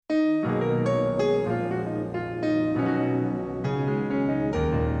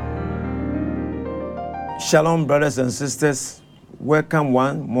Shalom, brothers and sisters. Welcome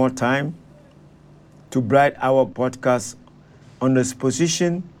one more time to Bride Hour podcast on the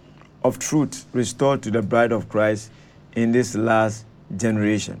exposition of truth restored to the bride of Christ in this last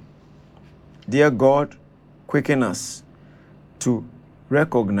generation. Dear God, quicken us to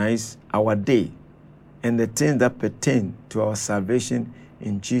recognize our day and the things that pertain to our salvation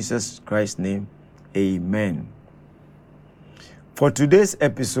in Jesus Christ's name. Amen. For today's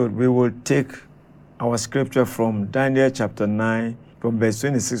episode, we will take our scripture from Daniel chapter 9, from verse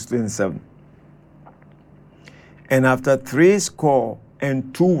 26 to 27. And after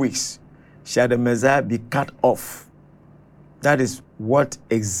 62 weeks shall the Messiah be cut off. That is what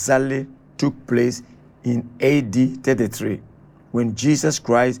exactly took place in AD 33, when Jesus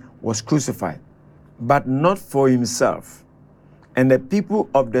Christ was crucified, but not for himself. And the people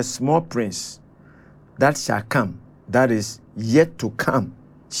of the small prince that shall come, that is yet to come,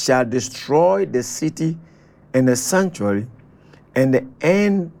 shall destroy the city and the sanctuary, and the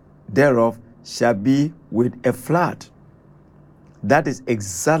end thereof shall be with a flood. That is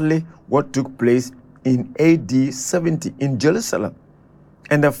exactly what took place in AD 70 in Jerusalem.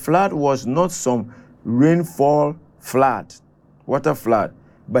 And the flood was not some rainfall flood, water flood,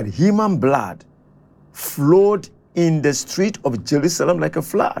 but human blood flowed in the street of Jerusalem like a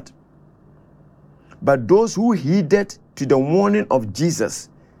flood. But those who heeded to the warning of Jesus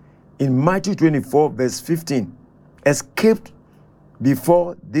in Matthew 24, verse 15, escaped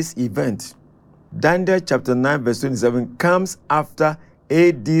before this event. Daniel chapter 9, verse 27 comes after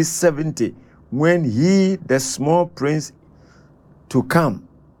AD 70, when he, the small prince to come,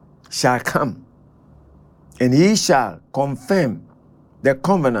 shall come, and he shall confirm the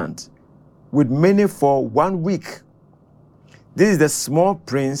covenant with many for 1 week. This is the small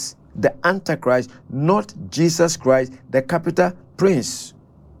prince, the Antichrist, not Jesus Christ, the capital prince.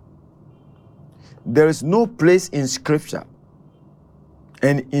 There is no place in Scripture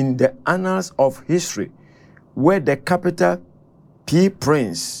and in the annals of history where the capital P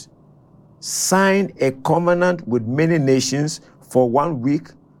prince signed a covenant with many nations for 1 week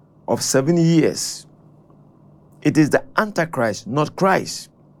of 7 years. It is the Antichrist, not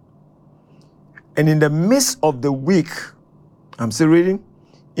Christ. And in the midst of the week, I'm still reading,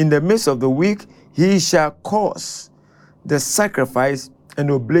 in the midst of the week, he shall cause the sacrifice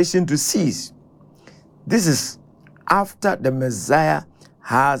and oblation to cease. This is after the Messiah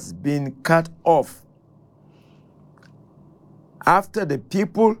has been cut off. After the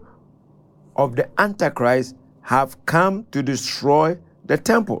people of the Antichrist have come to destroy the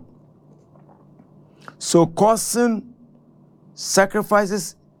temple. So causing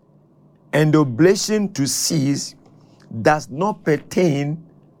sacrifices and oblation to cease does not pertain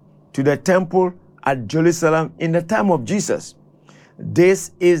to the temple at Jerusalem in the time of Jesus.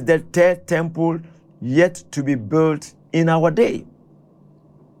 This is the third temple yet to be built in our day.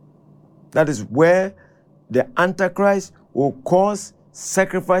 That is where the Antichrist will cause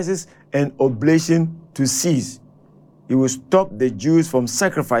sacrifices and oblation to cease. He will stop the Jews from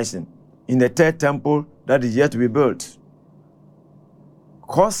sacrificing in the third temple that is yet to be built.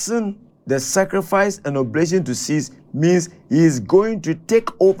 Causing the sacrifice and oblation to cease means he is going to take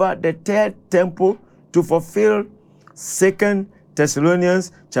over the third temple to fulfill 2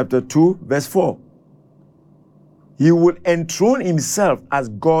 Thessalonians chapter 2, verse 4. He will enthrone himself as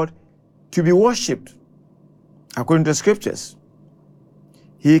God to be worshipped, according to the scriptures.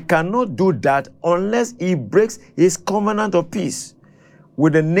 He cannot do that unless he breaks his covenant of peace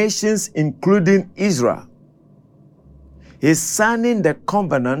with the nations, including Israel. His signing the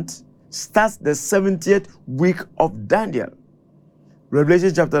covenant starts the 70th week of Daniel.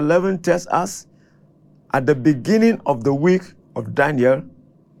 Revelation chapter 11 tells us, at the beginning of the week of Daniel,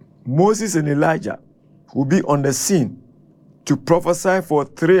 Moses and Elijah will be on the scene to prophesy for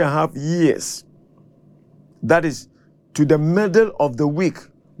 3.5 years. That is to the middle of the week,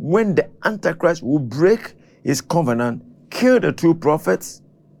 when the Antichrist will break his covenant, kill the two prophets.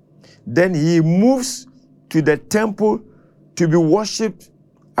 Then he moves to the temple to be worshipped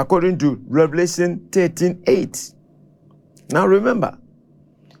according to Revelation 13:8. Now remember,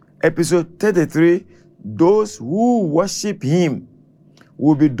 episode 33, those who worship him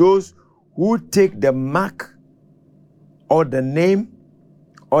will be those who take the mark or the name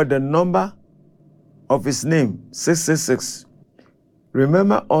or the number of his name, 666.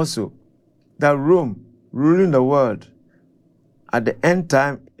 Remember also that Rome ruling the world at the end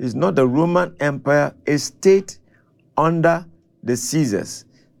time is not the Roman Empire, a state under the Caesars,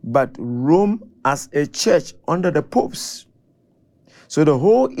 but Rome as a church under the popes. So the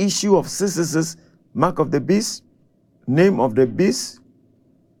whole issue of 666, mark of the beast, name of the beast,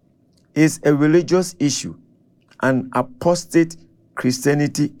 is a religious issue. an apostate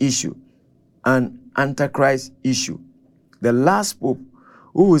Christianity issue, an Antichrist issue. The last pope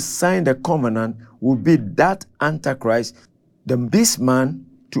who will sign the covenant will be that Antichrist, the beast man,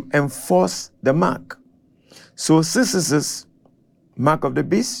 to enforce the mark. So 666, mark of the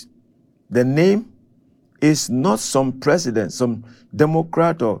beast, the name is not some president, some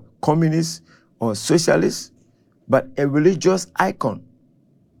Democrat or communist or socialist, but a religious icon.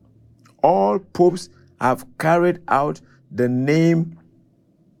 All popes have carried out the name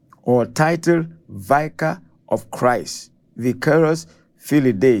or title Vicar of Christ, Vicarius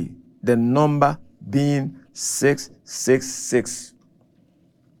Filii Dei, the number being 666.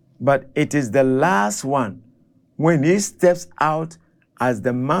 But it is the last one when he steps out as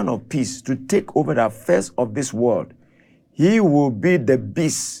the man of peace to take over the affairs of this world. He will be the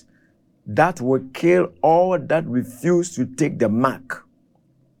beast that will kill all that refuse to take the mark.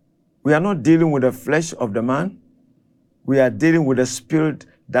 We are not dealing with the flesh of the man. We are dealing with the spirit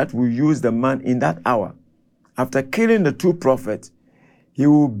that will use the man in that hour. After killing the two prophets, he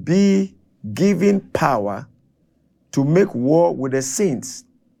will be given power to make war with the saints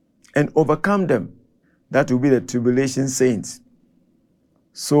and overcome them. That will be the tribulation saints.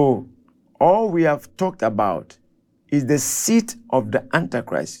 So all we have talked about is the seat of the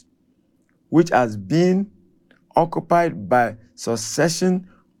Antichrist, which has been occupied by succession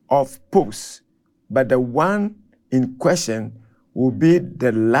of popes. But the one in question will be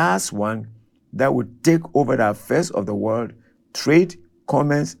the last one that will take over the affairs of the world, trade,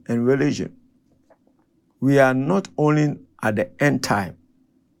 commerce, and religion. We are not only at the end time,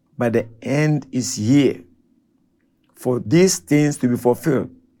 but the end is here. For these things to be fulfilled,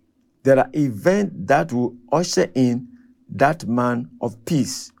 there are events that will usher in that man of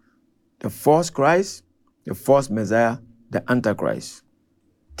peace, the false Christ, the false Messiah, the Antichrist.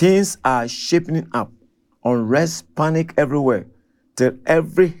 Things are shaping up, unrest, panic everywhere, till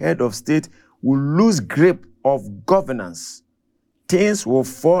every head of state will lose grip of governance. Things will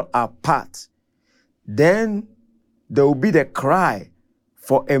fall apart. Then there will be the cry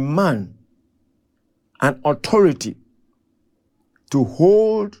for a man, an authority, to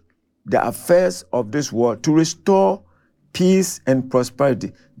hold the affairs of this world, to restore peace and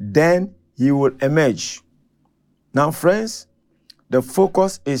prosperity. Then he will emerge. Now, friends, the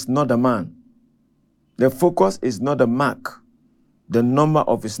focus is not the man. The focus is not the mark, the number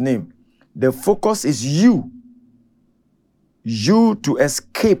of his name. The focus is you. You to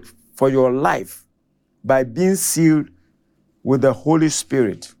escape for your life by being sealed with the Holy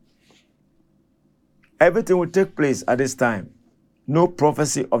Spirit. Everything will take place at this time. No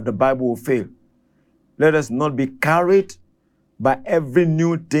prophecy of the Bible will fail. Let us not be carried by every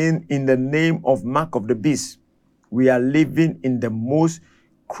new thing in the name of mark of the beast. We are living in the most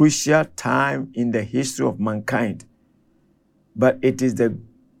crucial time in the history of mankind. But it is the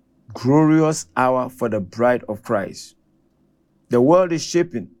glorious hour for the bride of Christ. The world is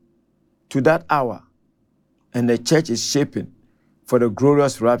shaping to that hour, and the church is shaping for the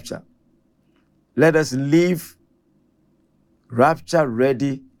glorious rapture. Let us live rapture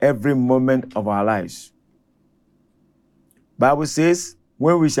ready every moment of our lives. Bible says,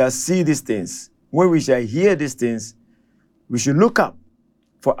 when we shall see these things, when we shall hear these things, we should look up,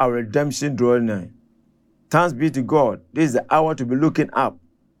 for our redemption drawing nigh. Thanks be to God. This is the hour to be looking up.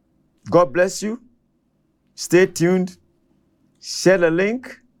 God bless you. Stay tuned. Share the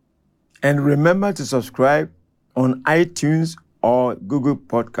link. And remember to subscribe on iTunes or Google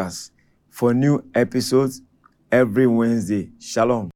Podcasts for new episodes every Wednesday. Shalom.